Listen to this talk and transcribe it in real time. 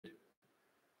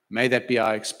May that be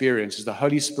our experience as the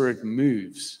Holy Spirit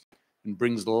moves and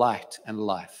brings light and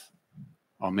life.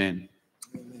 Amen.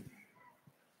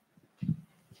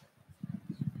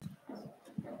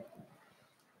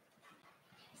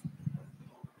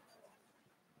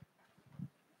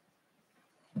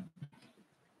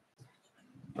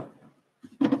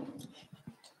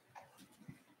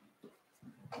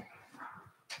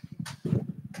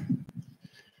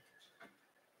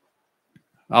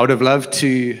 I would have loved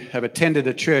to have attended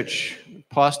a church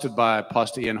pastored by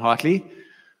Pastor Ian Hartley,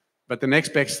 but the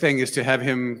next best thing is to have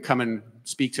him come and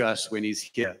speak to us when he's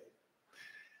here.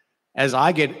 As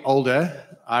I get older,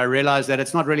 I realize that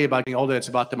it's not really about getting older, it's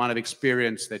about the amount of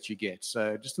experience that you get.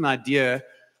 So just an idea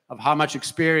of how much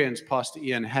experience Pastor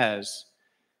Ian has.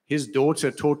 His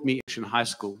daughter taught me in high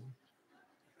school.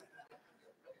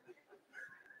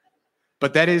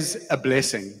 But that is a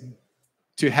blessing.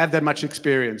 To have that much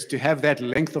experience, to have that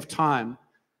length of time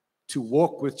to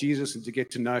walk with Jesus and to get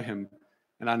to know him.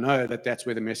 And I know that that's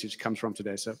where the message comes from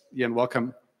today. So, Ian,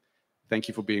 welcome. Thank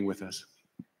you for being with us.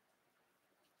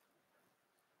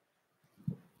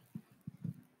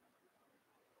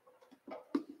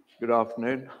 Good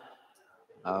afternoon.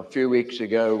 A few weeks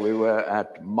ago, we were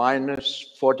at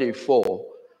minus 44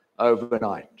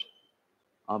 overnight.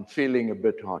 I'm feeling a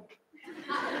bit hot.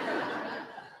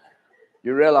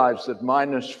 You realize that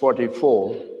minus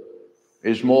 44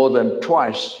 is more than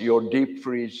twice your deep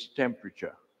freeze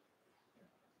temperature.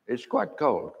 It's quite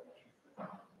cold.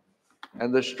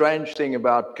 And the strange thing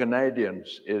about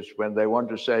Canadians is when they want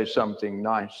to say something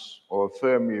nice or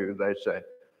affirm you, they say,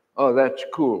 "Oh, that's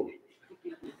cool."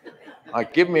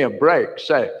 Like, give me a break.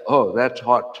 Say, "Oh, that's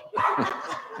hot."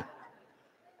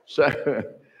 So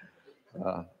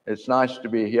it's nice to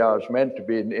be here. I was meant to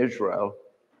be in Israel,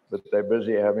 but they're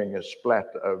busy having a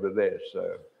splat over there.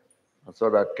 So I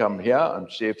thought I'd come here and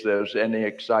see if there's any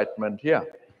excitement here.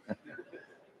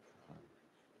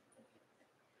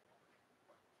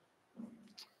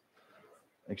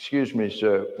 Excuse me,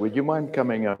 sir, would you mind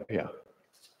coming up here?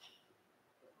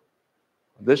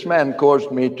 This man caused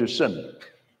me to sin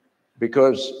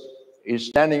because he's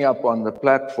standing up on the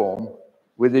platform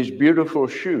with his beautiful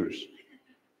shoes.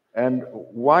 And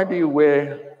why do you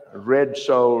wear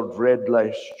red-soled,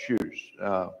 red-laced shoes?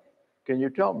 Can you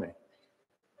tell me?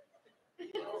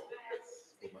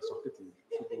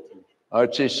 Oh,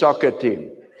 it's his soccer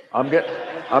team. I'm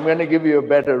going to give you a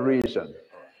better reason.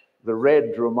 The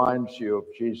red reminds you of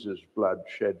Jesus' blood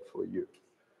shed for you.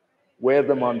 Wear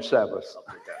them on Sabbath.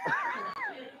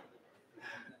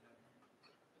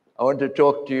 I want to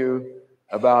talk to you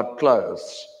about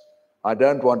clothes. I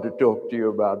don't want to talk to you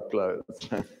about clothes.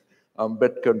 I'm a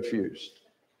bit confused.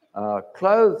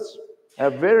 Clothes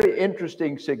have very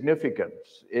interesting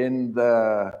significance in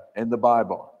the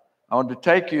Bible. I want to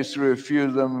take you through a few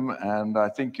of them, and I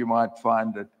think you might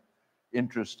find it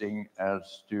interesting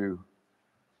as to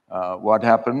what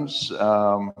happens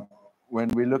when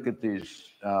we look at these.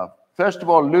 First of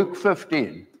all, Luke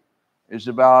 15 is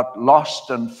about lost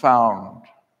and found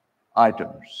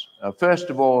items. First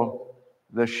of all,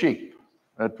 the sheep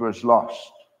that was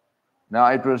lost. Now,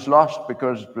 it was lost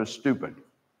because it was stupid.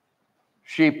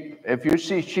 Sheep, if you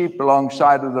see sheep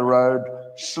alongside of the road,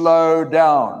 slow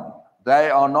down. They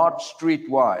are not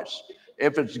streetwise.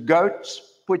 If it's goats,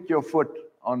 put your foot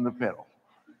on the pedal.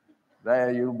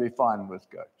 There you'll be fine with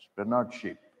goats, but not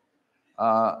sheep.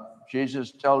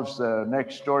 Jesus tells the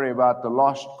next story about the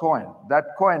lost coin.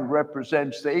 That coin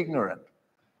represents the ignorant.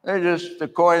 They're just the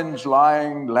coins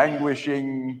lying,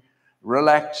 languishing,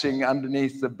 relaxing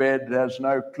underneath the bed, has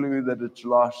no clue that it's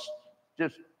lost,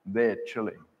 just there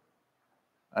chilling.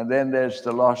 And then there's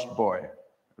the lost boy,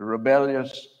 the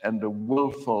rebellious and the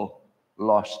willful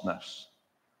lostness.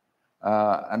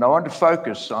 And I want to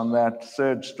focus on that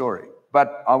third story.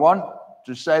 But I want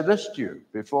to say this to you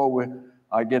before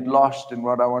I get lost in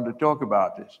what I want to talk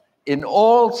about is, in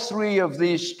all three of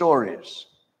these stories,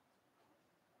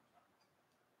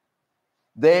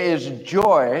 there is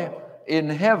joy in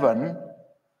heaven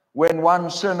when one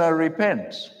sinner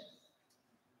repents.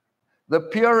 The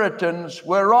Puritans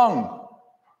were wrong.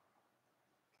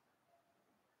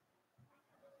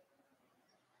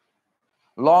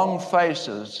 Long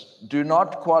faces do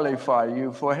not qualify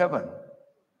you for heaven.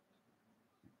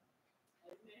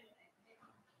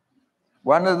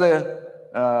 One of the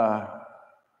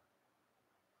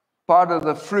part of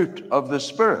the fruit of the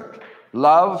Spirit,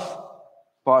 love,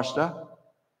 Pastor,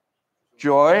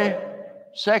 joy,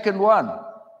 second one.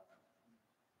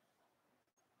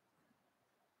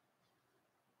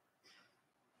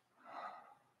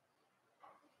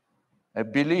 A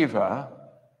believer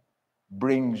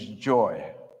brings joy,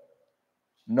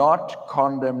 not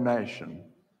condemnation.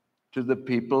 to the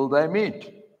people they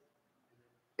meet.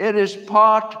 It is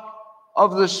part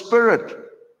of the Spirit.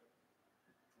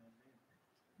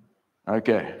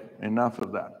 Okay, enough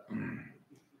of that.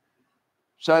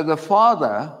 So the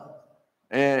Father,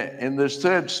 in this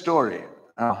third story,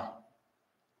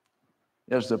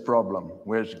 here's the problem.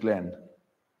 Where's Glenn?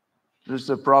 This is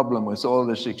the problem with all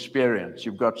this experience.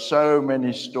 You've got so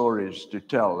many stories to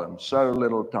tell and so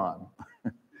little time.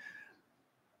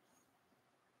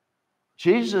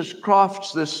 Jesus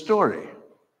crafts this story.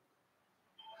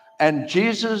 And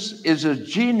Jesus is a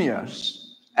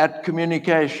genius at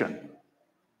communication.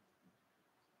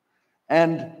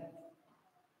 And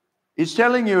he's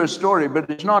telling you a story, but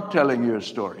he's not telling you a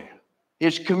story.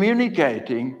 He's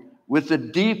communicating with the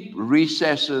deep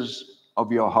recesses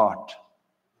of your heart.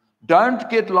 Don't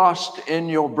get lost in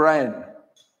your brain.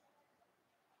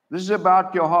 This is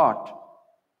about your heart.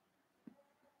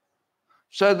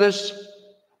 So this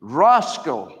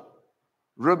rascal,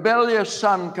 rebellious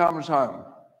son comes home.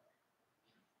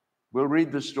 We'll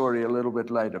read the story a little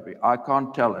bit later. I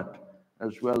can't tell it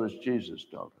as well as Jesus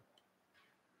told it.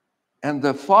 And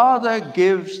the father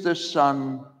gives the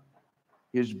son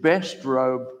his best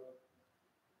robe,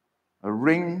 a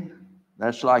ring,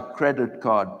 that's like credit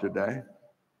card today,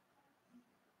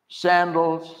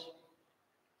 sandals,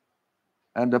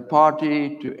 and a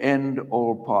party to end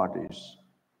all parties.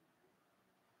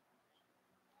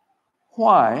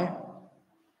 Why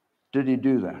did he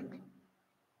do that?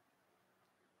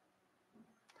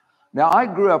 Now, I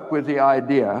grew up with the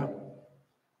idea,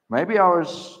 maybe I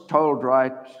was told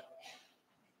right,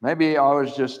 maybe I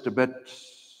was just a bit,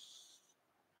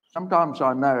 sometimes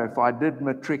I know if I did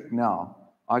matric now,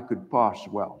 I could pass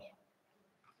well.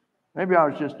 Maybe I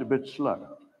was just a bit slow.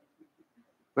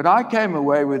 But I came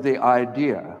away with the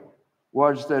idea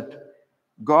was that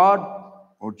God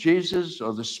or Jesus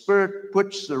or the Spirit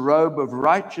puts the robe of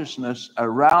righteousness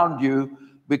around you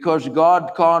because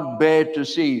God can't bear to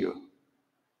see you.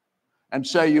 And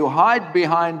so you hide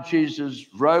behind Jesus'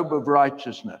 robe of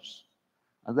righteousness.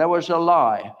 And that was a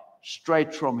lie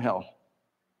straight from hell.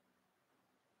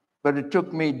 But it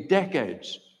took me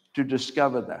decades to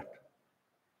discover that.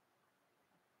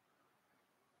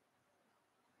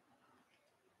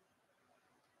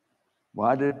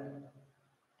 Why did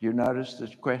you notice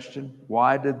this question?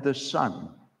 Why did the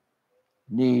son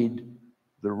need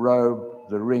the robe,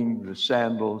 the ring, the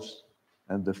sandals,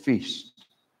 and the feast?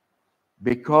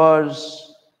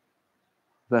 Because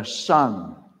the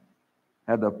son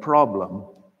had a problem,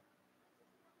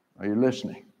 are you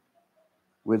listening,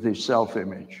 with his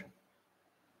self-image.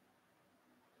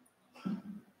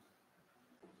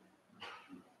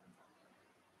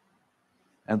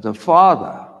 And the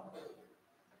father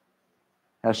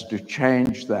has to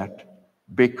change that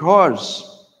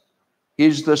because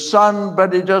he's the son,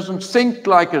 but he doesn't think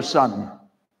like a son.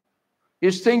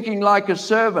 He's thinking like a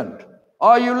servant.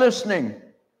 Are you listening?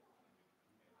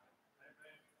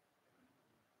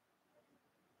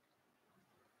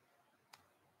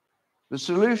 The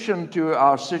solution to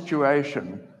our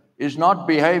situation is not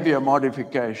behavior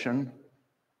modification,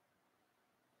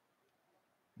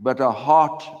 but a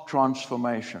heart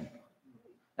transformation.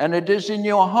 And it is in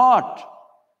your heart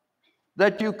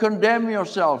that you condemn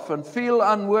yourself and feel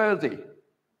unworthy.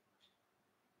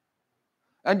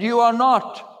 And you are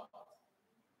not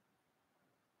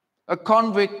a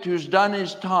convict who's done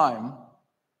his time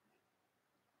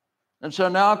and so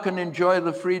now can enjoy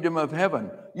the freedom of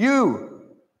heaven. You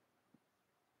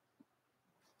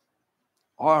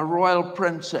are a royal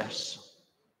princess,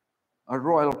 a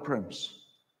royal prince.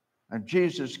 And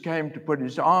Jesus came to put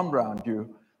his arm around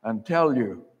you and tell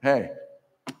you, hey,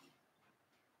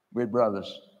 we're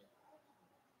brothers.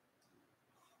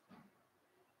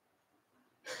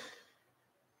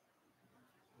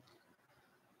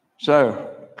 So,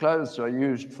 clothes are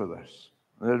used for this.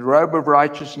 The robe of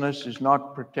righteousness is not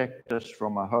to protect us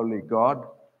from a holy God,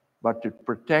 but to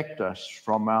protect us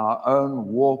from our own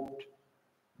warped,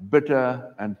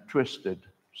 bitter, and twisted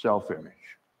self-image.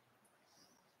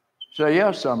 So here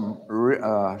are some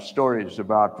stories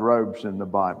about robes in the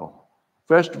Bible.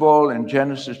 First of all, in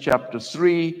Genesis chapter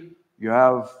 3, you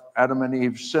have Adam and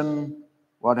Eve's sin.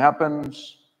 What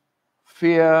happens?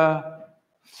 Fear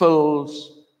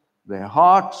fills their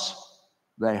hearts.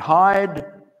 They hide.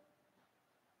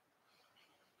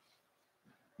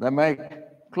 They make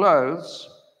clothes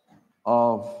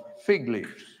of fig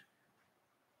leaves.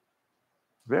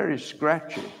 Very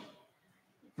scratchy,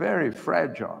 very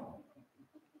fragile.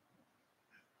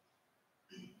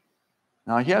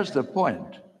 Now, here's the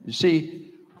point. You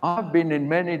see, I've been in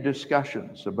many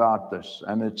discussions about this,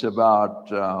 and it's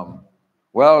about,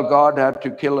 well, God had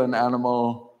to kill an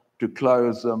animal to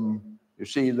clothe them, You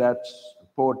see, that's a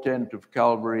portent of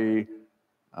Calvary,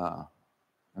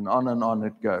 and on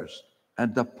it goes.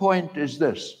 And the point is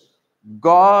this: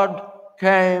 God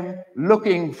came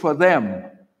looking for them.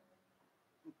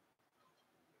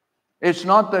 It's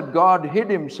not that God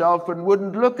hid himself and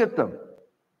wouldn't look at them.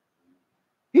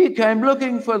 He came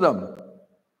looking for them,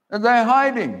 and they're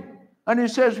hiding. And he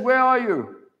says, "Where are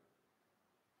you?"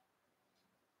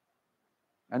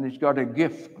 And he's got a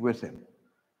gift with him.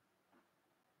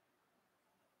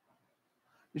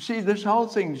 You see, this whole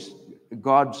thing's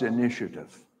God's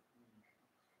initiative.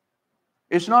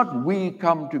 It's not we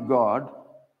come to God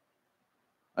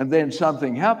and then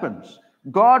something happens.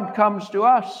 God comes to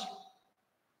us.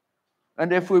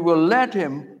 And if we will let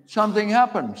him, something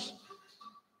happens.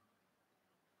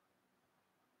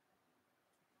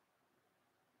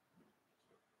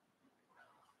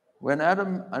 When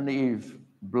Adam and Eve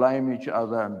blame each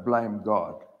other and blame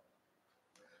God,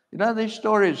 you know, these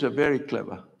stories are very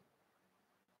clever.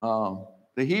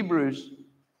 The Hebrews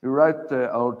who wrote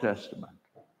the Old Testament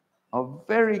are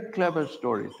very clever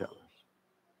storytellers.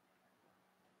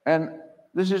 And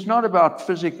this is not about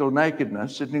physical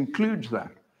nakedness, it includes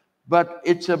that. But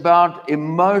it's about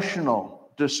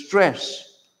emotional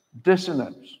distress,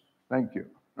 dissonance. Thank you.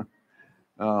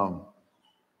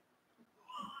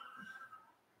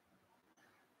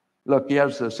 Look,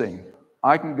 here's the thing.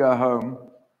 I can go home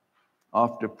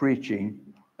after preaching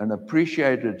an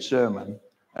appreciated sermon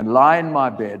and lie in my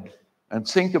bed and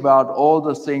think about all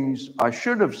the things I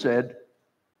should have said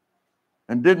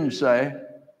and didn't say,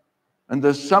 and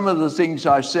there's some of the things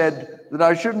I said that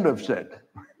I shouldn't have said.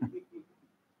 And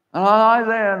I lie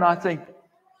there and I think,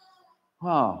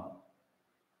 wow,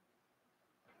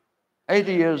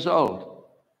 80 years old,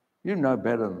 you know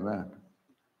better than that.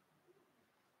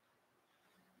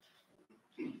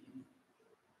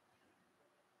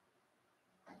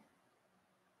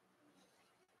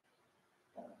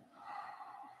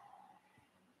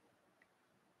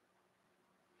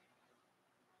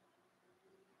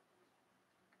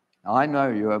 I know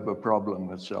you have a problem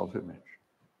with self-image.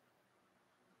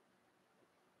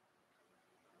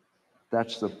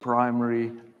 That's the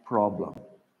primary problem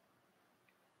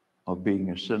of being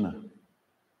a sinner.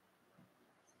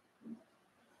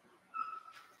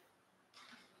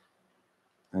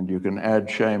 And you can add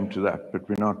shame to that, but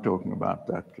we're not talking about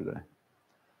that today.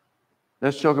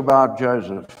 Let's talk about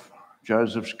Joseph.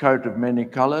 Joseph's coat of many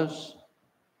colors.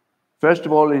 First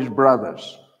of all, his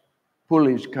brothers pull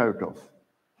his coat off.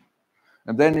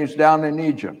 And then he's down in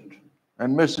Egypt,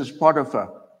 and Mrs.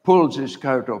 Potiphar pulls his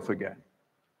coat off again.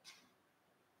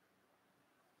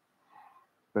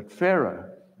 But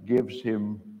Pharaoh gives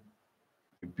him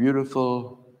a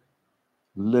beautiful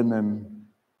linen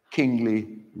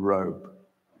kingly robe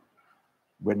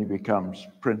when he becomes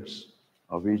prince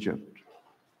of Egypt.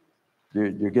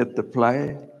 You get the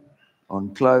play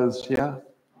on clothes here?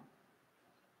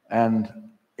 And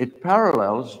it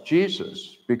parallels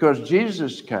Jesus, because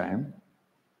Jesus came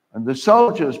and the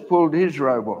soldiers pulled his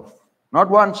robe off, not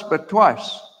once, but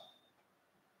twice.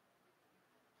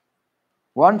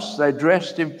 Once they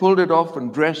dressed him, pulled it off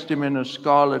and dressed him in a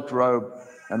scarlet robe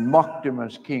and mocked him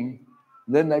as king.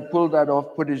 Then they pulled that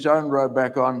off, put his own robe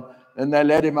back on, and they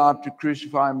led him out to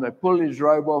crucify him. They pulled his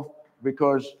robe off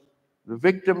because the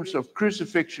victims of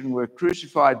crucifixion were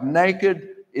crucified naked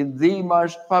in the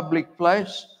most public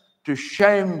place to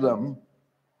shame them.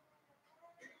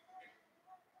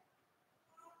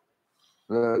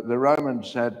 The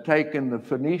Romans had taken the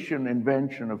Phoenician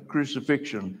invention of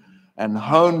crucifixion and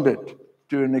honed it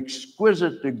to an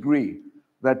exquisite degree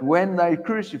that when they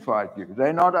crucified you,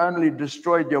 they not only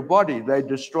destroyed your body, they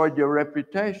destroyed your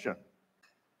reputation.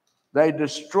 They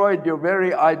destroyed your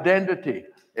very identity.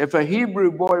 If a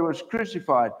Hebrew boy was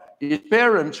crucified, his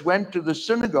parents went to the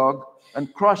synagogue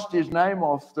and crossed his name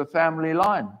off the family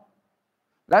line.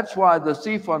 That's why the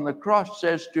thief on the cross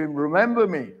says to him, "Remember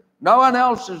me. No one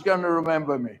else is going to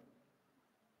remember me."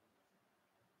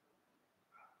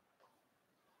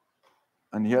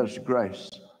 And here's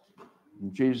grace.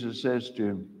 And Jesus says to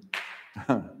him,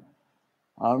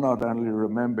 "I'll not only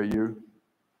remember you,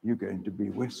 you're going to be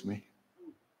with me."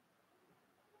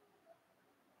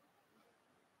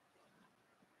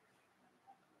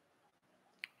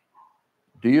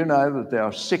 Do you know that there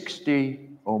are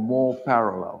 60 or more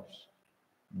parallels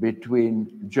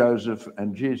between Joseph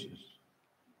and Jesus?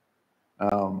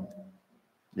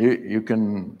 You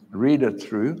can read it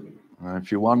through.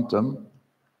 If you want them,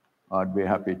 I'd be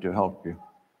happy to help you.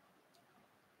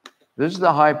 This is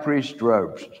the high priest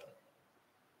robes.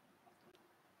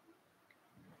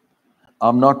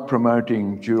 I'm not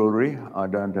promoting jewelry. I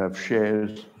don't have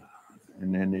shares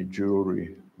in any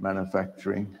jewelry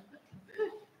manufacturing.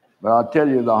 But I'll tell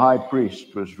you, the high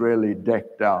priest was really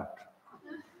decked out.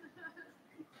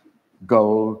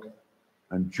 Gold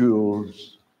and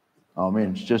jewels. I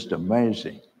mean, it's just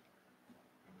amazing.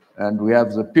 And we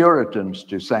have the Puritans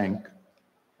to thank,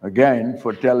 again,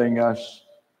 for telling us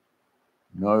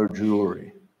no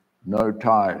jewelry, no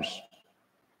ties.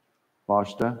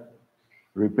 Pastor,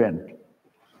 repent.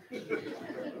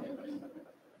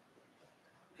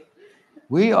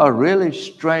 We are really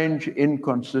strange,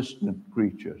 inconsistent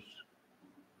creatures.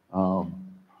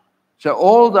 So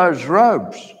all those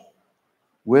robes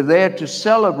were there to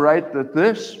celebrate that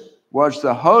this was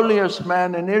the holiest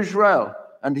man in Israel,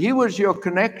 and he was your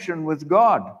connection with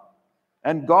God.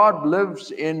 And God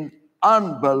lives in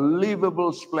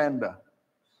unbelievable splendor.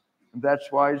 And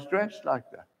that's why he's dressed like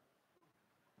that.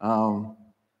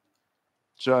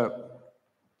 So,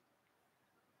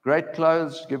 great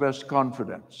clothes give us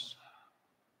confidence.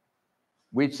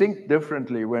 We think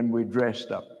differently when we're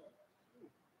dressed up.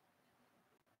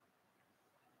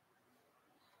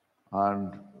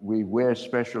 And we wear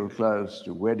special clothes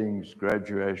to weddings,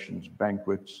 graduations,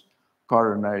 banquets,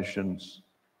 coronations,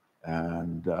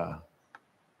 and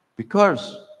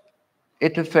because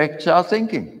it affects our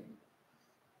thinking.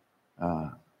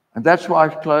 And that's why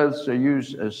clothes are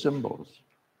used as symbols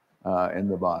in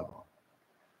the Bible.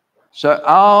 So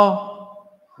our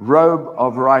robe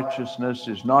of righteousness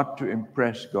is not to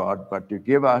impress God, but to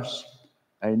give us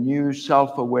a new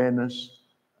self-awareness,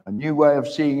 a new way of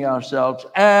seeing ourselves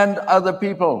and other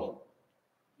people.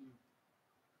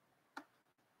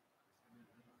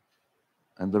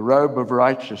 And the robe of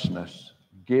righteousness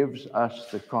gives us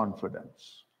the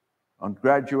confidence. On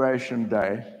graduation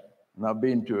day, and I've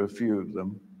been to a few of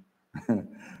them,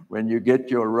 when you get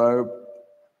your robe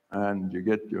and you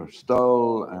get your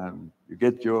stole and you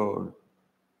get your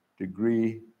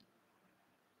degree,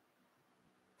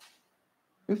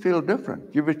 you feel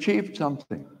different. You've achieved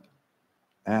something.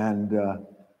 And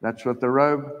that's what the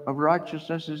robe of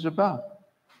righteousness is about.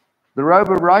 The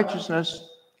robe of righteousness,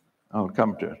 I'll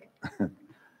come to it.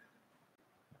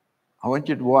 I want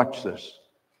you to watch this.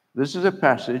 This is a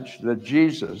passage that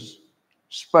Jesus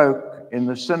spoke in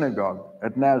the synagogue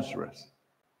at Nazareth.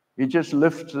 He just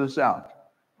lifts this out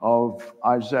of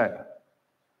Isaiah.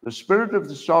 The Spirit of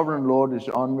the Sovereign Lord is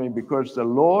on me because the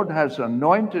Lord has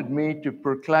anointed me to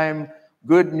proclaim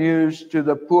good news to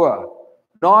the poor,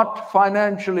 not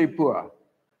financially poor.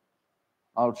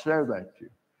 I'll show that to you.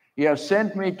 He has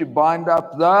sent me to bind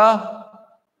up the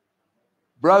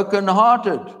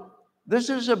brokenhearted. This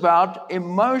is about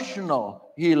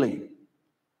emotional healing.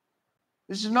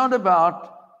 This is not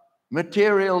about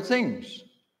material things.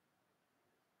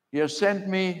 He has sent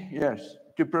me, yes,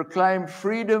 to proclaim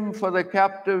freedom for the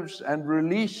captives and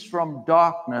release from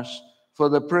darkness for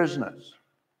the prisoners.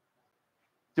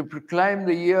 To proclaim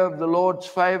the year of the Lord's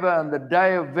favor and the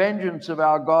day of vengeance of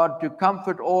our God, to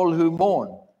comfort all who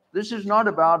mourn. This is not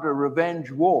about a revenge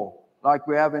war like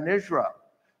we have in Israel.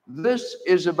 This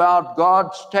is about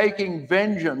God's taking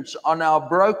vengeance on our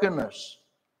brokenness.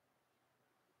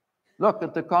 Look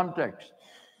at the context.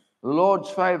 The Lord's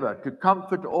favor, to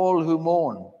comfort all who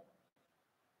mourn.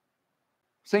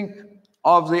 Think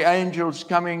of the angels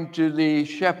coming to the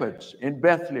shepherds in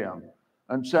Bethlehem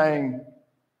and saying,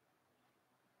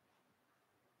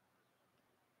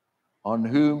 on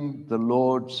whom the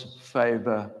Lord's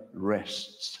favor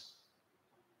rests.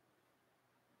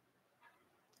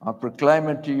 I proclaim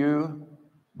it to you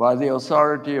by the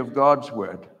authority of God's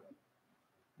word.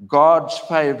 God's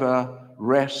favor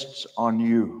rests on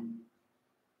you.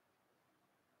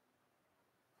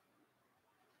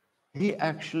 He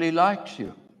actually likes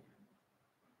you.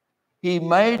 He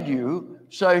made you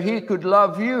so he could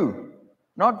love you,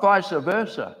 not vice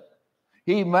versa.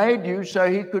 He made you so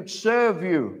he could serve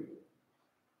you,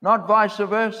 not vice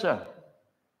versa.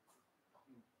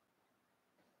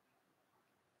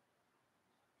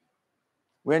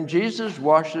 When Jesus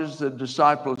washes the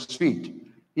disciples'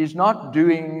 feet, he's not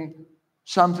doing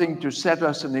something to set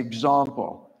us an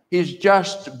example. He's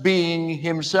just being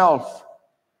himself.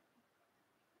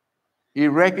 He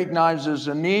recognizes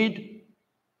a need,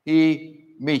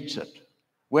 he meets it.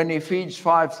 When he feeds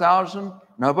 5,000,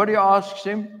 nobody asks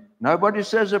him, nobody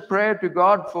says a prayer to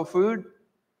God for food.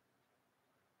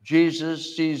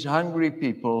 Jesus sees hungry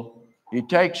people, he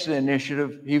takes the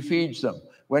initiative, he feeds them.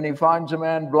 When he finds a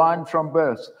man blind from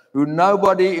birth, who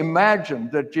nobody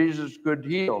imagined that Jesus could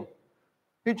heal,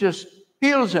 he just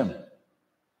heals him.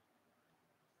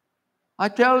 I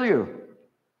tell you,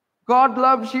 God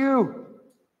loves you.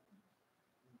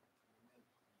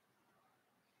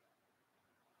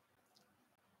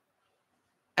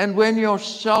 And when your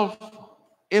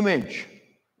self-image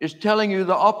is telling you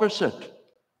the opposite,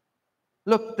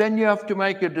 Look, then you have to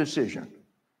make a decision.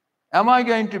 Am I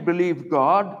going to believe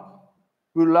God,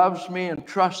 who loves me and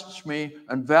trusts me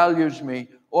and values me,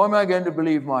 or am I going to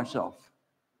believe myself?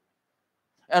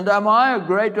 And am I a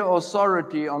greater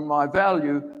authority on my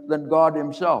value than God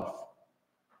himself?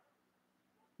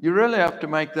 You really have to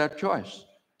make that choice.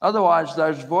 Otherwise,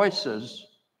 those voices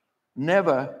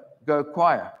never go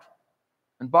quiet.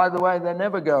 And by the way, they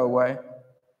never go away.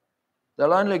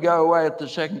 They'll only go away at the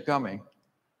second coming.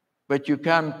 But you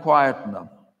can quieten them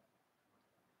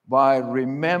by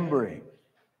remembering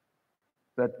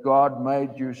that God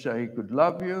made you so he could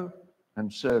love you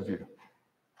and serve you,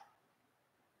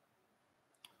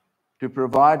 to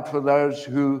provide for those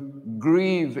who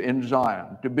grieve in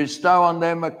Zion, to bestow on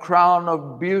them a crown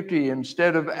of beauty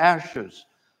instead of ashes,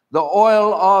 the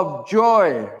oil of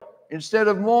joy instead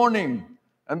of mourning,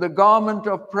 and the garment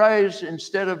of praise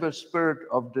instead of a spirit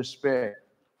of despair.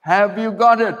 Have you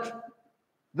got it?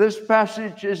 This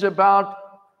passage is about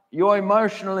your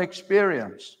emotional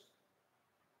experience,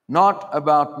 not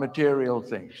about material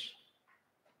things.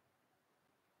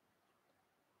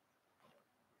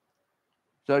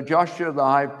 So Joshua the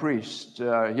high priest,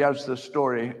 here's the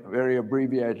story, very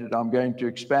abbreviated. I'm going to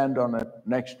expand on it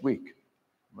next week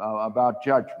about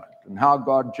judgment and how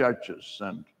God judges.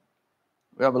 And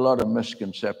we have a lot of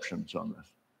misconceptions on this.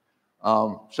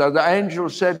 So the angel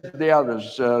said to the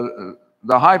others,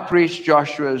 the high priest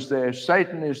Joshua is there,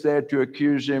 Satan is there to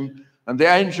accuse him, and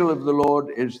the angel of the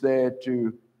Lord is there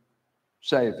to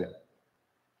save him.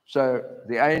 So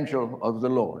the angel of the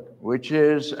Lord, which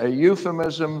is a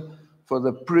euphemism for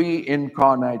the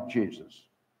pre-incarnate Jesus.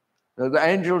 So the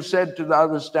angel said to the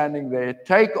others standing there,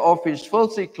 take off his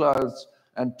filthy clothes,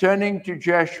 and turning to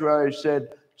Joshua, he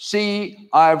said, see,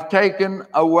 I have taken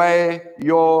away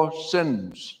your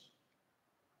sins.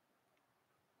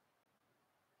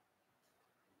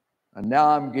 And now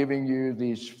I'm giving you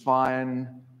these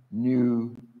fine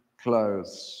new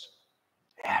clothes.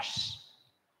 Yes,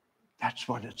 that's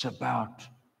what it's about.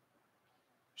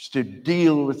 It's to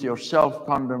deal with your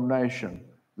self-condemnation,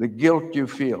 the guilt you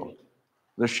feel,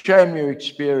 the shame you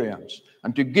experience,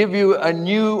 and to give you a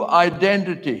new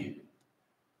identity.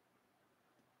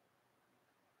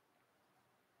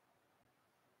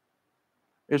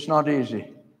 It's not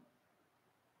easy.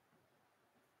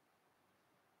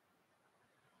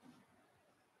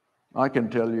 I can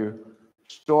tell you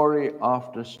story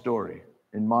after story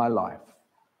in my life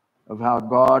of how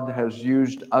God has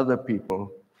used other people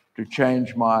to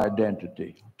change my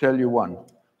identity. I'll tell you one.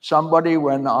 Somebody,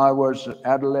 when I was an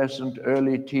adolescent,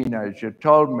 early teenager,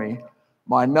 told me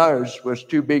my nose was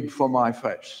too big for my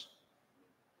face.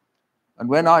 And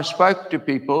when I spoke to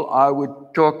people, I would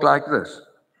talk like this.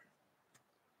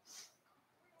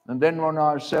 And then when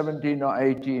I was 17 or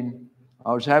 18,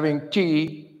 I was having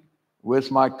tea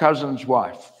with my cousin's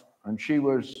wife. And she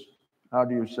was, how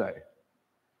do you say,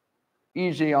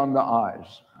 easy on the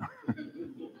eyes.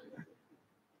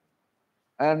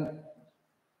 And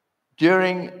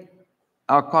during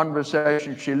our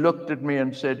conversation, she looked at me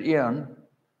and said, Ian,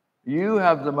 you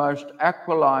have the most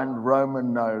aquiline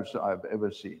Roman nose I've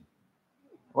ever seen.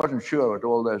 I wasn't sure what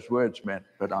all those words meant,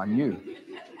 but I knew.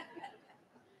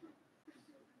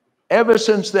 Ever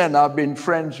since then, I've been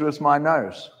friends with my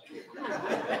nose.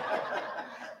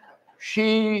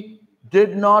 She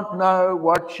did not know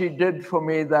what she did for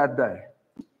me that day.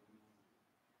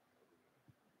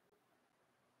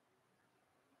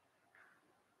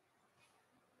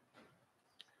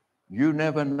 You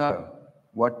never know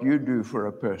what you do for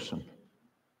a person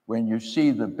when you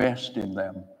see the best in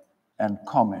them and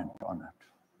comment on it.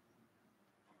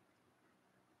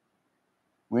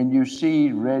 When you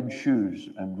see red shoes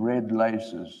and red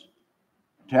laces,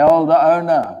 tell the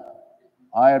owner,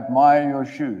 I admire your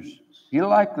shoes. You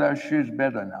like those shoes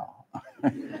better now.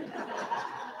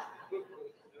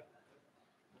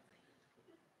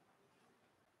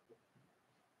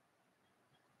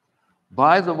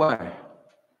 By the way,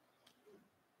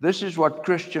 this is what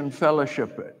Christian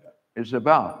fellowship is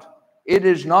about. It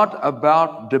is not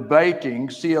about debating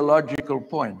theological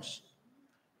points.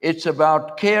 It's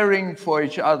about caring for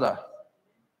each other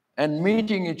and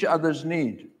meeting each other's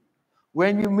need.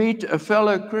 When you meet a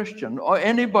fellow Christian or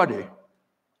anybody,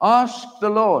 ask the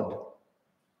Lord,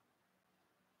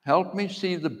 help me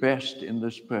see the best in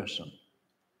this person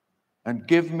and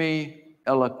give me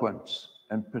eloquence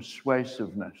and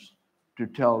persuasiveness to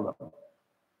tell them.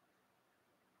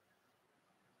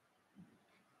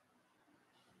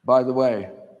 By the way,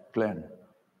 Glenn,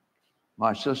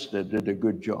 my sister did a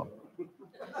good job.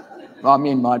 I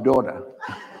mean, my daughter.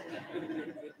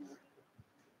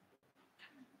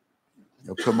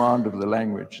 Your command of the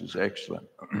language is excellent.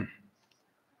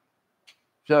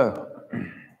 So,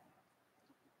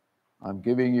 I'm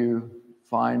giving you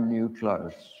fine new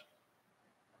clothes.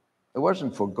 It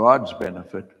wasn't for God's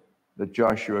benefit that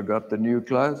Joshua got the new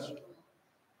clothes.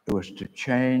 It was to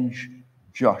change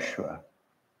Joshua's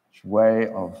way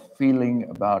of feeling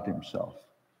about himself.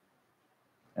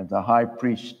 And the high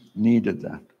priest needed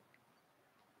that.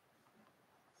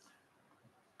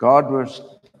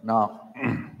 Now,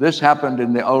 this happened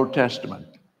in the Old Testament.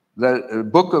 The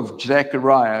book of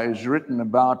Zechariah is written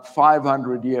about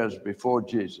 500 years before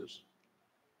Jesus.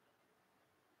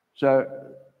 So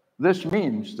this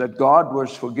means that God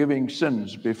was forgiving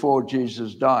sins before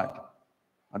Jesus died.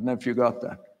 I don't know if you got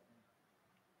that.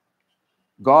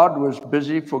 God was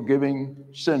busy forgiving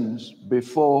sins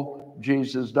before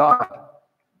Jesus died.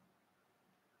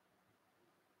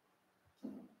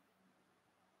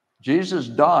 Jesus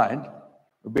died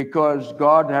because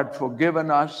God had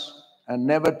forgiven us and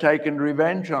never taken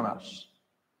revenge on us.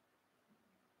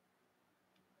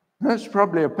 That's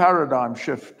probably a paradigm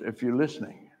shift if you're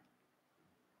listening.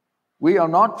 We are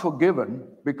not forgiven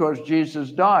because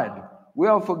Jesus died. We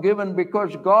are forgiven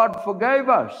because God forgave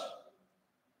us.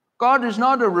 God is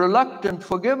not a reluctant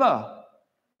forgiver.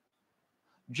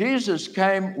 Jesus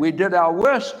came, we did our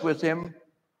worst with him,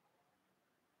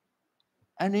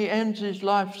 and he ends his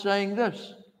life saying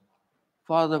this,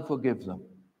 Father, forgive them.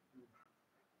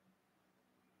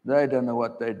 They don't know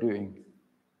what they're doing.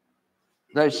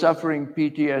 They're suffering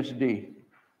PTSD.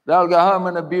 They'll go home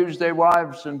and abuse their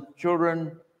wives and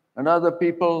children and other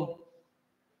people.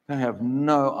 They have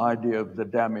no idea of the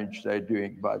damage they're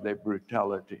doing by their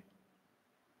brutality.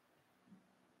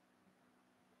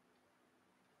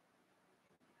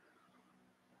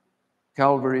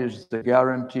 Calvary is the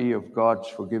guarantee of God's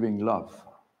forgiving love.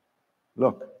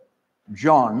 Look,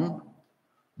 John,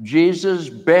 Jesus'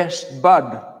 best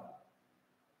bud,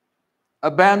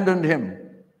 abandoned him.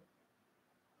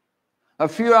 A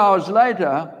few hours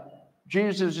later,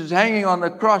 Jesus is hanging on the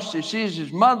cross. He sees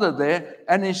his mother there,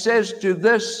 and he says to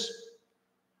this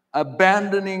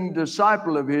abandoning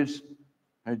disciple of his,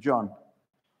 hey, John,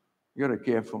 you got to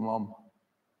care for Mom.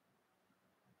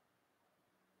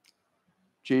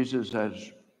 Jesus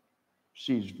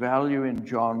sees value in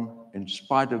John in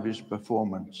spite of his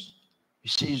performance. He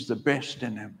sees the best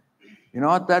in him. You know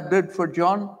what that did for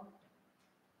John?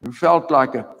 He felt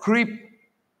like a creep.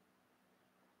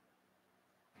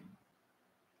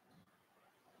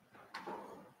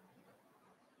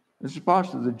 This is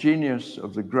part of the genius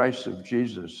of the grace of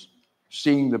Jesus,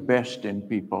 seeing the best in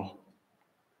people.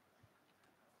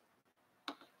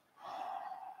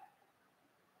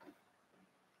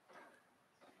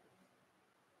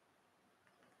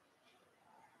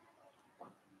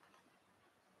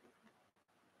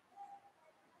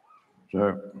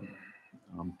 So,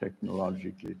 I'm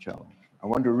technologically challenged. I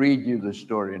want to read you the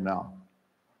story now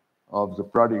of the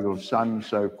prodigal son,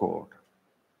 so-called.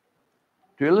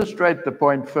 To illustrate the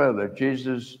point further,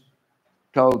 Jesus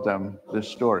told them this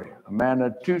story. A man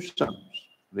had two sons.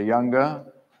 The younger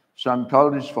son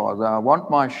told his father, I want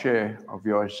my share of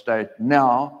your estate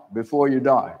now before you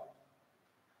die.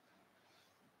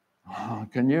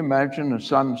 Can you imagine a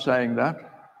son saying that?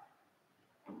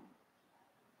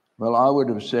 Well, I would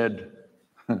have said,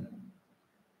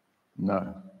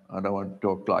 no, I don't want to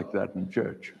talk like that in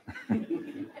church.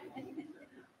 You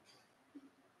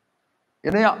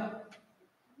know,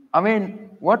 I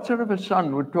mean, what sort of a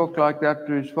son would talk like that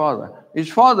to his father? His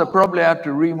father probably had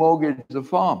to remortgage the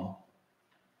farm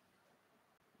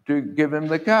to give him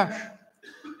the cash.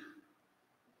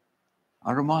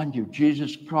 I remind you,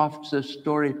 Jesus crafts this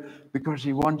story because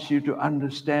he wants you to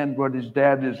understand what his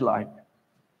dad is like.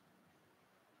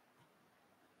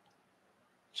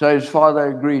 So his father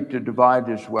agreed to divide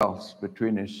his wealth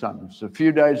between his sons. A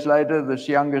few days later, this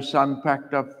younger son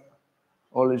packed up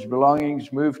all his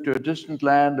belongings, moved to a distant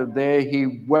land, and there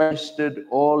he wasted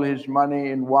all his money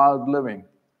in wild living.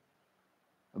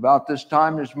 About this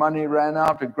time, his money ran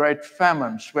out. A great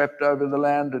famine swept over the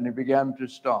land, and he began to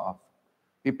starve.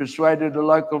 He persuaded a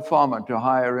local farmer to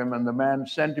hire him, and the man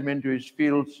sent him into his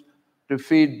fields to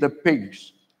feed the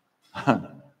pigs.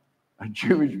 A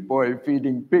Jewish boy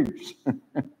feeding pigs.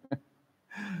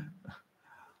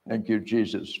 Thank you,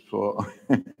 Jesus, for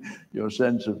your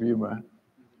sense of humor.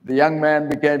 The young man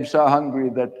became so hungry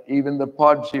that even the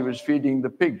pods he was feeding the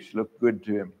pigs looked good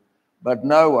to him, but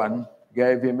no one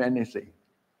gave him anything.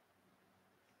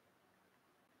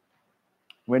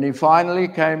 When he finally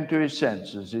came to his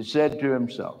senses, he said to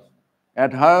himself,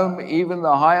 at home, even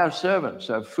the higher servants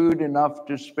have food enough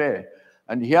to spare,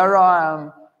 and here I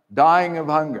am dying of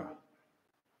hunger.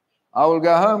 I will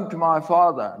go home to my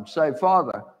father and say,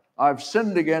 Father, I've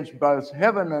sinned against both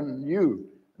heaven and you.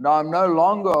 Now I'm no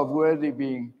longer worthy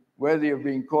of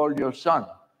being called your son.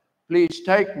 Please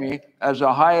take me as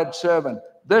a hired servant.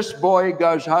 This boy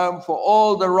goes home for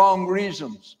all the wrong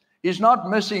reasons. He's not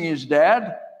missing his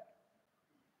dad.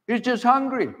 He's just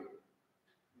hungry.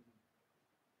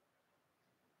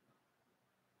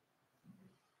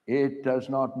 It does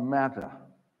not matter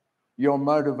your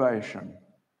motivation,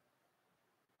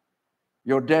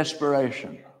 your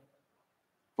desperation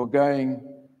for going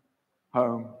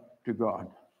home to God.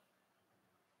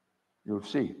 You'll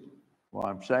see why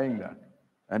I'm saying that.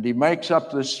 And he makes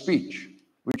up this speech,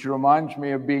 which reminds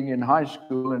me of being in high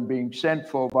school and being sent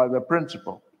for by the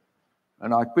principal.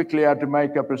 And I quickly had to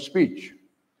make up a speech.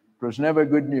 It was never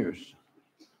good news.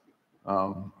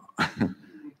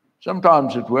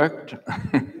 Sometimes it worked.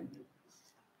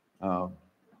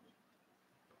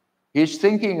 He's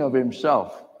thinking of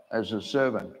himself as a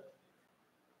servant.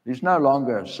 He's no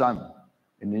longer a son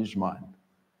in his mind.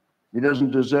 He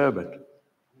doesn't deserve it.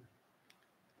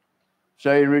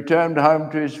 So he returned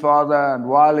home to his father, and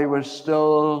while he was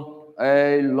still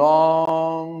a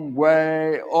long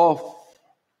way off,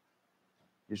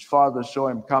 his father saw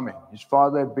him coming. His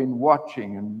father had been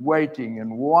watching and waiting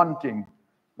and wanting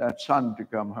that son to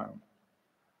come home.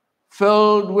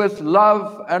 Filled with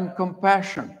love and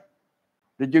compassion.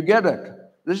 Did you get it?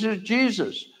 This is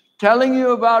Jesus telling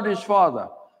you about his father.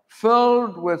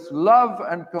 Filled with love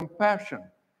and compassion,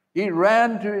 he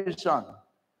ran to his son.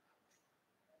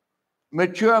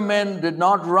 Mature men did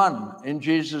not run in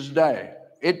Jesus' day.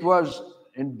 It was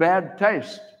in bad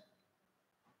taste.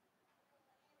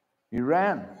 He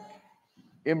ran,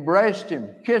 embraced him,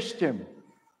 kissed him.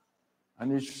 And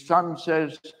his son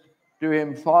says to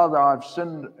him, Father, I've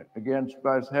sinned against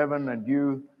both heaven and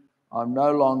you. I'm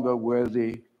no longer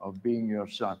worthy of being your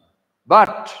son.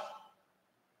 But,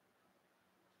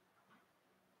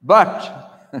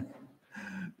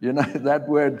 you know, that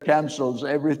word cancels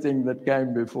everything that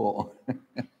came before.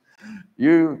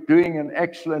 You're doing an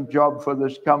excellent job for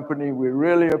this company. We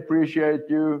really appreciate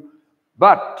you.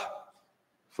 But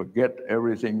forget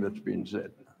everything that's been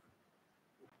said.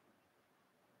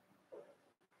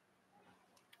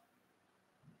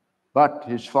 But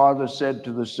his father said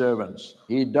to the servants,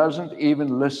 he doesn't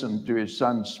even listen to his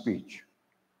son's speech.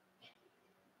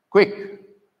 Quick,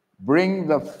 bring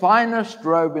the finest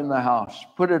robe in the house,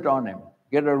 put it on him.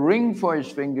 Get a ring for his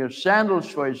finger, sandals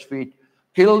for his feet.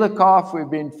 Kill the calf we've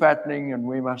been fattening, and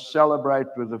we must celebrate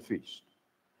with a feast.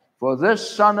 For this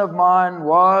son of mine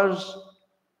was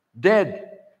dead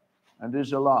and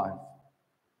is alive.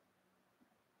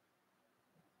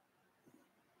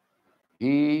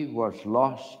 He was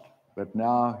lost, but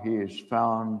now he is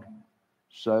found.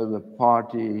 So the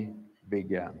party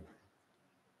began.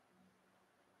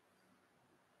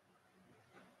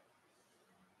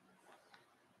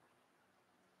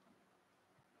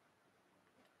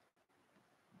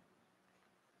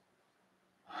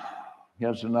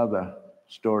 Here's another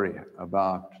story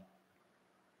about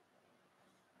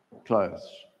clothes.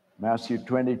 Matthew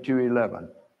 22:11.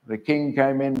 The king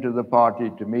came into the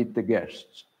party to meet the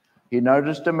guests. He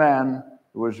noticed a man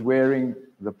who was wearing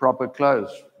the proper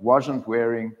clothes, wasn't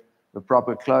wearing the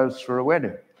proper clothes for a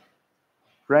wedding.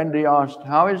 Friend, he asked,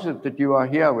 how is it that you are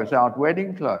here without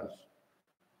wedding clothes?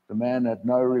 The man had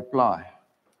no reply.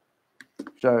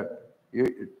 So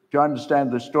to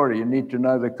understand the story, you need to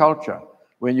know the culture.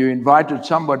 When you invited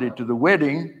somebody to the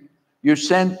wedding, you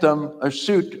sent them a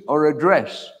suit or a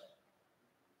dress.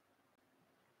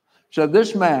 So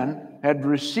this man had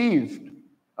received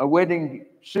a wedding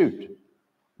suit,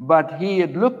 but he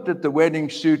had looked at the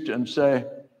wedding suit and said,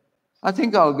 I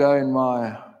think I'll go in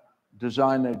my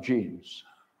designer jeans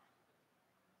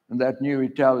and that new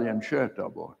Italian shirt I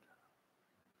bought.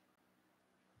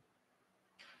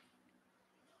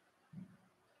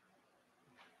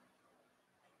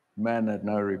 The man had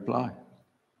no reply.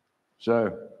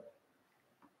 So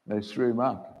they threw him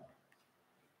out.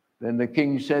 Then the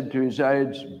king said to his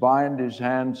aides, bind his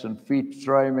hands and feet,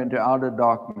 throw him into outer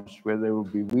darkness where there will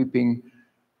be weeping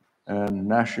and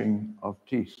gnashing of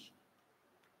teeth.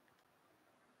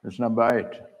 That's number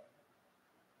 8.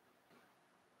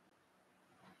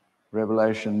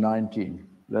 Revelation 19.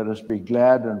 Let us be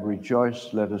glad and rejoice.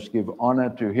 Let us give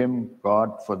honor to him,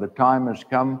 God, for the time has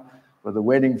come for the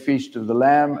wedding feast of the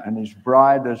Lamb, and his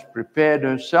bride has prepared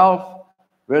herself.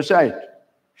 Verse 8.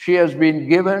 She has been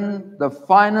given the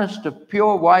finest of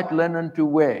pure white linen to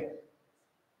wear.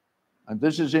 And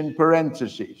this is in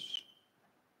parentheses.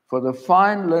 For the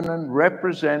fine linen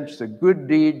represents the good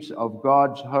deeds of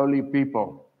God's holy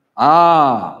people.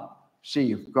 See,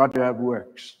 you've got to have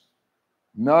works.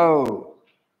 No,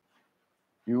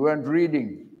 you weren't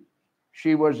reading.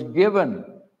 She was given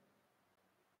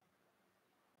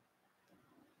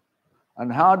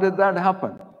And how did that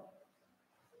happen?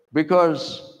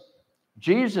 Because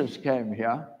Jesus came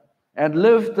here and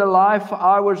lived the life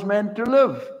I was meant to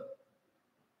live.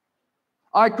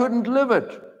 I couldn't live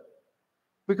it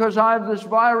because I have this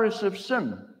virus of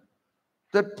sin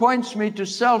that points me to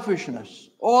selfishness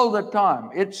all the time.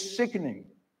 It's sickening.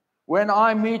 When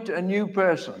I meet a new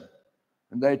person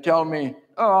and they tell me,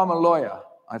 oh, I'm a lawyer,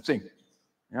 I think,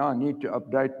 I need to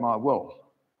update my will.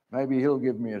 Maybe he'll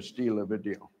give me a steal of a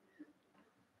deal.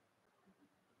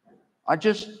 I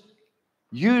just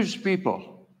use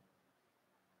people.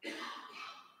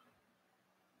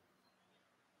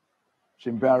 It's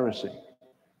embarrassing.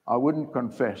 I wouldn't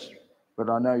confess, but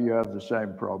I know you have the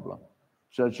same problem.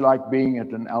 So it's like being at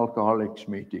an alcoholics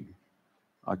meeting.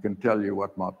 I can tell you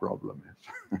what my problem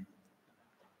is.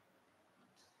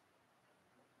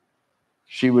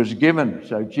 She was given,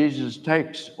 so Jesus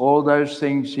takes all those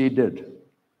things he did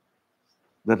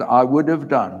that I would have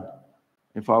done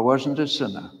if I wasn't a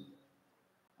sinner.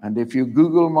 And if you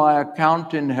Google my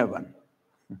account in heaven,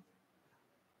 it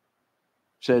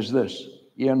says this: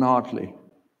 Ian Hartley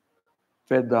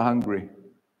fed the hungry,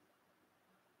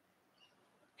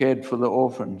 cared for the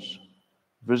orphans,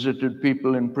 visited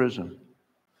people in prison,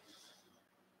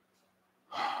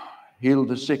 healed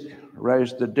the sick,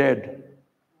 raised the dead.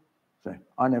 Say,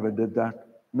 I never did that.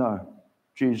 No,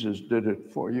 Jesus did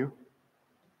it for you.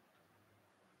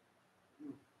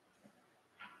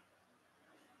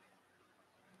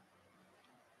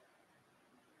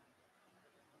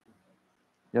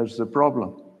 Here's the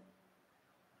problem.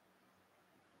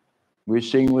 We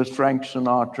sing with Frank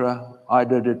Sinatra, I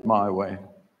did it my way.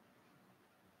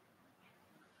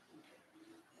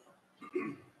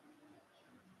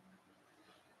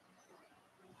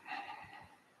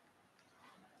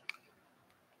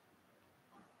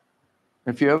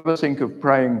 If you ever think of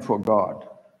praying for God,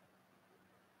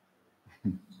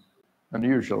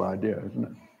 unusual idea, isn't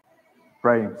it?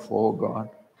 Praying for God.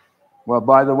 Well,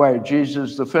 by the way,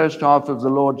 Jesus, the first half of the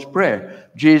Lord's Prayer,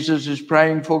 Jesus is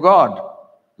praying for God.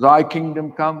 Thy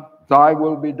kingdom come, thy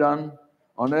will be done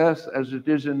on earth as it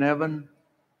is in heaven.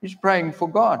 He's praying for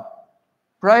God.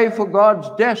 Pray for God's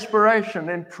desperation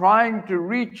in trying to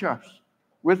reach us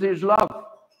with his love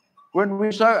when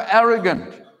we're so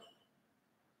arrogant.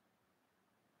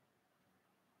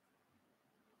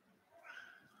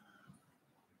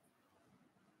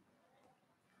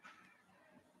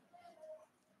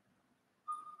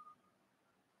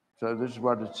 So this is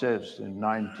what it says in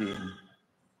 19.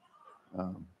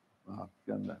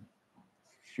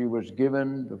 She was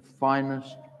given the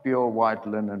finest pure white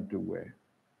linen to wear.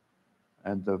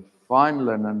 And the fine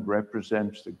linen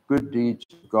represents the good deeds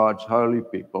of God's holy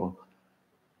people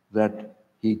that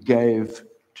he gave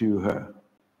to her.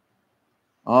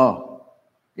 Oh,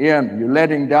 Ian, you're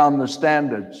letting down the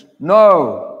standards.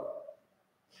 No.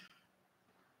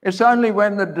 It's only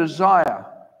when the desire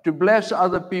to bless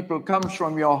other people comes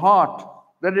from your heart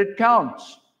that it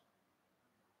counts.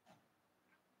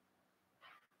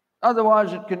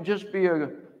 Otherwise, it can just be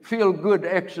a feel-good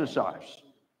exercise,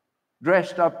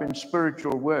 dressed up in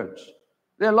spiritual words.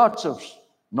 There are lots of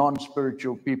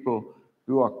non-spiritual people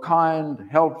who are kind,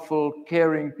 helpful,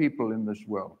 caring people in this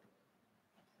world.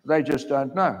 They just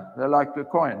don't know. They're like the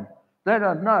coin. They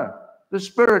don't know. The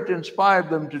Spirit inspired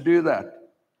them to do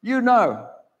that. You know.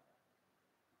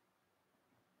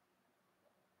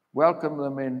 Welcome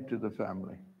them into the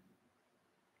family.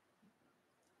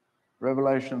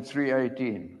 Revelation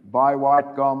 3:18, buy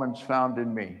white garments found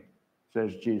in me,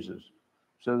 says Jesus,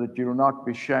 so that you will not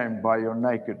be shamed by your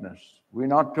nakedness. We're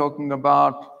not talking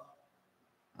about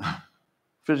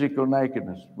physical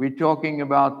nakedness. We're talking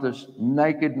about this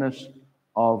nakedness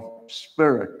of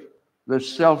spirit, the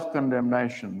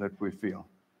self-condemnation that we feel.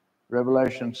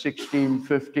 Revelation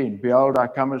 16:15, behold, I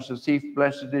come as a thief,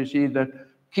 blessed is he that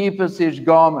keepeth his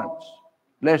garments,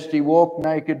 lest he walk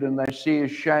naked and they see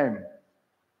his shame.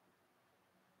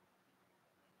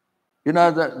 You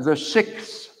know, the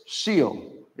sixth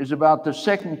seal is about the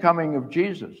second coming of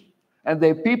Jesus. And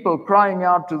there are people crying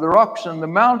out to the rocks and the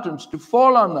mountains to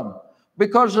fall on them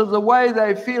because of the way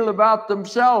they feel about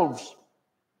themselves.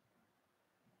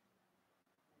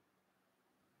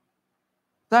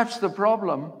 That's the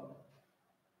problem.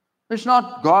 It's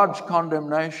not God's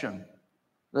condemnation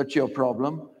that's your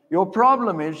problem. Your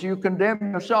problem is you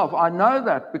condemn yourself. I know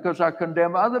that because I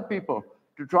condemn other people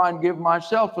to try and give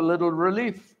myself a little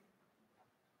relief.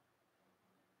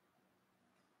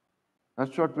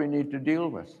 That's what we need to deal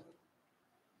with.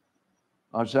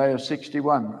 Isaiah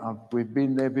 61, we've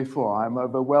been there before. I'm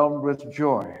overwhelmed with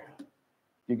joy.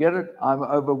 You get it? I'm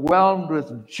overwhelmed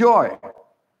with joy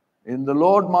in the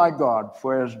Lord my God,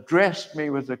 for he has dressed me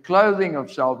with the clothing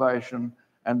of salvation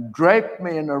and draped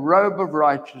me in a robe of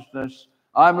righteousness.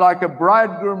 I'm like a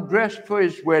bridegroom dressed for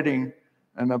his wedding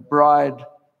and a bride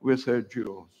with her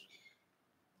jewels.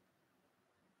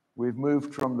 We've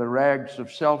moved from the rags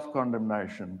of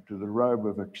self-condemnation to the robe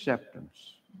of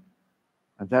acceptance.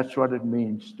 And that's what it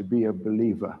means to be a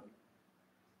believer.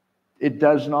 It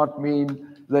does not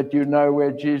mean that you know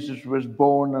where Jesus was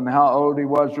born and how old he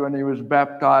was when he was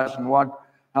baptized and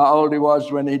how old he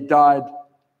was when he died.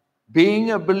 Being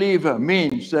a believer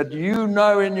means that you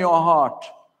know in your heart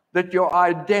that your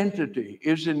identity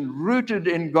is rooted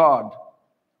in God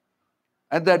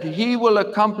and that he will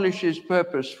accomplish his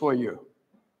purpose for you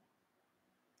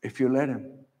if you let him.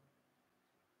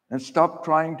 And stop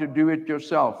trying to do it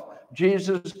yourself.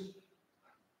 Jesus,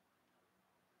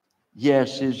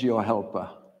 yes, is your helper,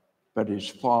 but is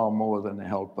far more than a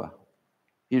helper.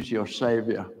 He's your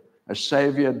Savior. A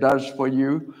Savior does for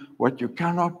you what you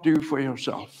cannot do for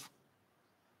yourself.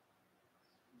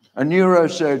 A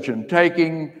neurosurgeon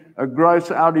taking a growth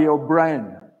out of your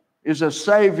brain is a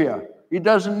Savior. He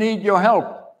doesn't need your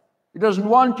help. He doesn't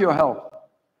want your help.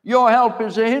 Your help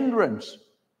is a hindrance.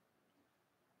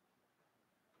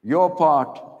 Your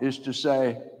part is to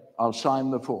say, I'll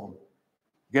sign the form.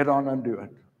 Get on and do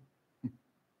it.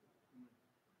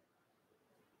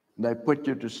 They put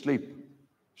you to sleep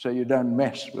so you don't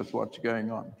mess with what's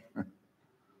going on.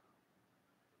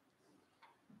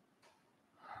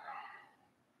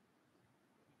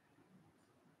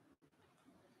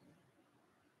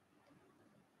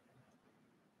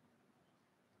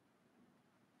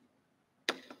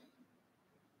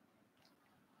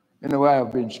 In a way,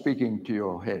 I've been speaking to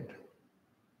your head.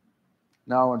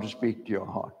 Now I want to speak to your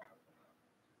heart.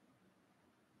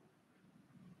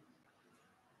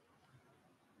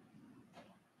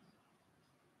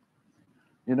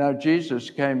 You know,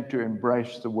 Jesus came to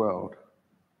embrace the world.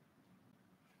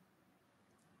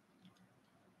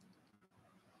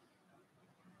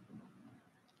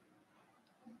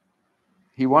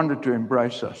 He wanted to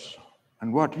embrace us.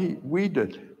 And what we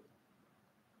did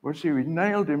was we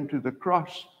nailed him to the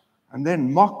cross and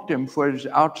then mocked him for his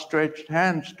outstretched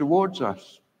hands towards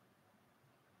us.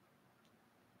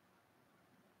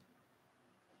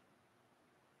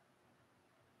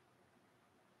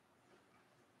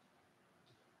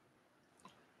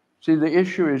 See, the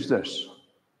issue is this.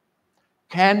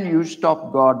 Can you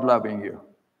stop God loving you?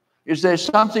 Is there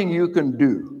something you can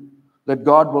do that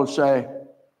God will say,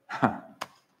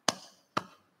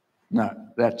 no,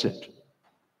 that's it.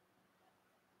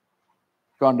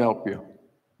 Can't help you.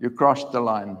 You crossed the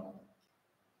line.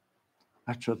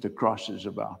 That's what the cross is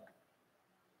about.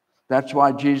 That's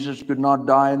why Jesus could not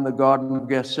die in the Garden of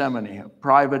Gethsemane. A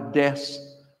private death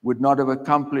would not have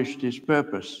accomplished his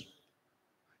purpose.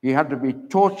 He had to be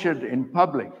tortured in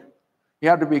public. He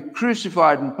had to be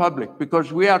crucified in public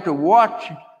because we had to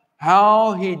watch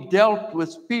how he dealt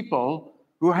with people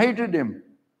who hated him.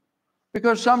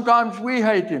 Because sometimes we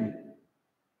hate him.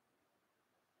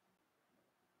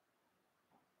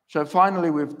 So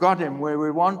finally, we've got him where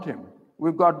we want him.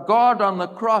 We've got God on the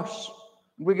cross.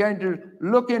 We're going to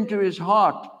look into his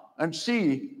heart and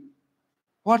see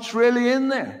what's really in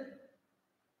there.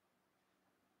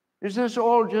 Is this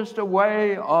all just a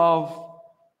way of,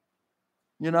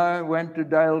 went to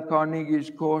Dale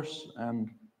Carnegie's course and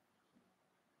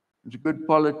is a good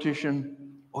politician,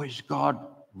 or is God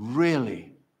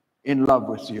really in love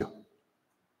with you?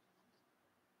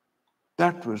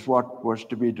 That was what was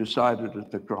to be decided at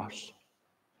the cross.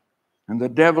 And the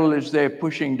devil is there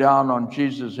pushing down on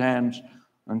Jesus' hands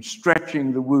and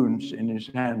stretching the wounds in his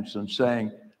hands and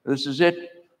saying, this is it,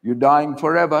 you're dying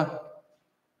forever.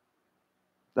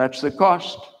 That's the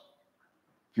cost.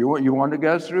 If you want to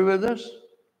go through with this?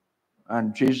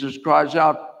 And Jesus cries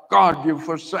out, God, you've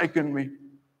forsaken me.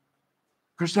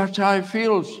 Because that's how he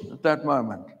feels at that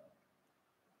moment.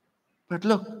 But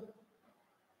look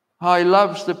how he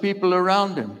loves the people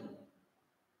around him.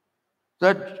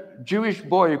 That Jewish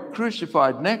boy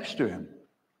crucified next to him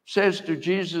says to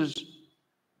Jesus,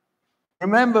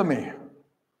 remember me.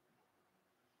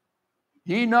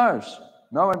 He knows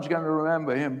no one's going to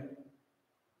remember him.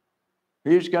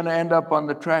 He's going to end up on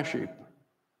the trash heap.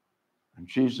 And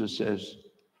Jesus says,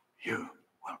 you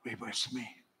will be with me.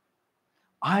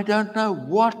 I don't know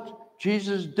what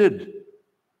Jesus did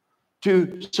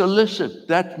to solicit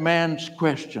that man's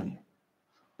question,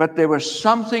 but there was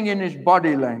something in his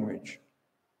body language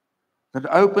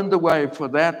that opened the way for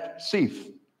that thief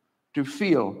to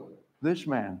feel this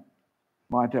man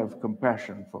might have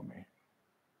compassion for me.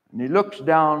 And he looks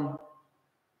down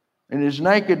in his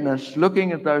nakedness,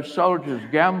 looking at those soldiers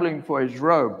gambling for his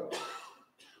robe.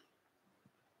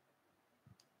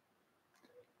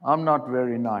 I'm not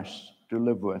very nice to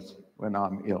live with when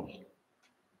I'm ill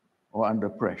or under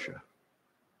pressure.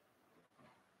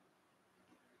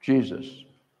 Jesus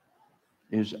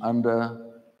is under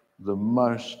the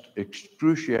most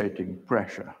excruciating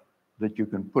pressure that you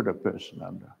can put a person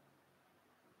under.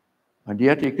 And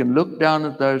yet he can look down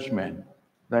at those men.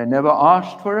 They never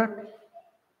asked for it.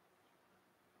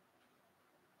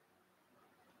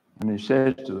 And he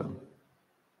says to them,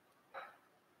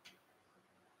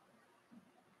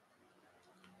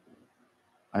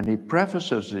 and he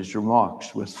prefaces his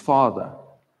remarks with Father,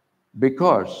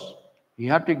 because he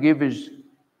had to give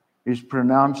his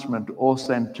pronouncement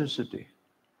authenticity.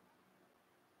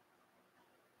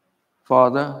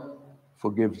 Father,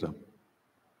 forgive them.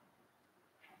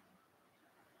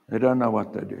 They don't know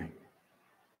what they're doing.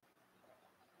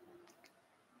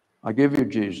 I give you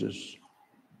Jesus,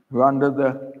 who under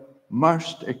the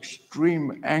most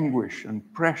extreme anguish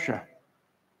and pressure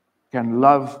can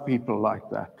love people like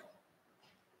that.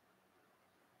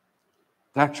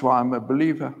 That's why I'm a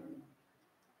believer.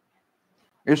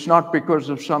 It's not because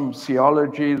of some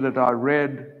theology that I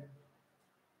read,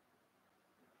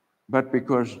 but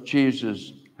because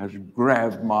Jesus has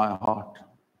grabbed my heart.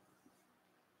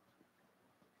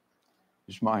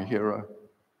 He's my hero.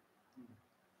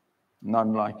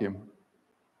 None like him.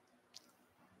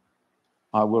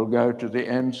 I will go to the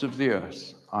ends of the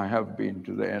earth. I have been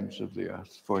to the ends of the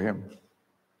earth for him.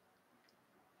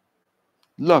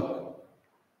 Look,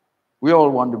 we all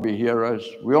want to be heroes.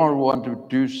 We all want to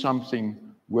do something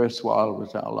worthwhile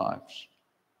with our lives.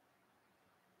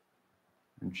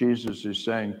 And Jesus is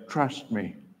saying, trust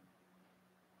me.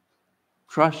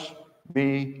 Trust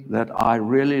me that I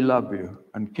really love you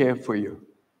and care for you.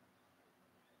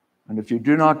 And if you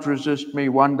do not resist me,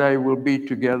 one day we'll be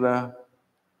together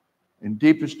in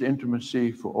deepest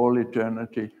intimacy for all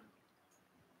eternity.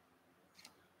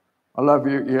 I love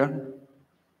you, Ian.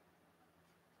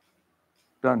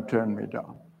 Don't turn me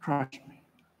down. Trust me.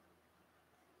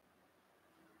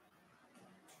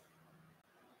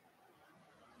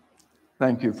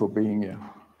 Thank you for being here.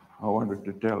 I wanted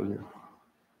to tell you.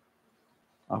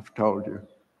 I've told you.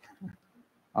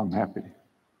 I'm happy.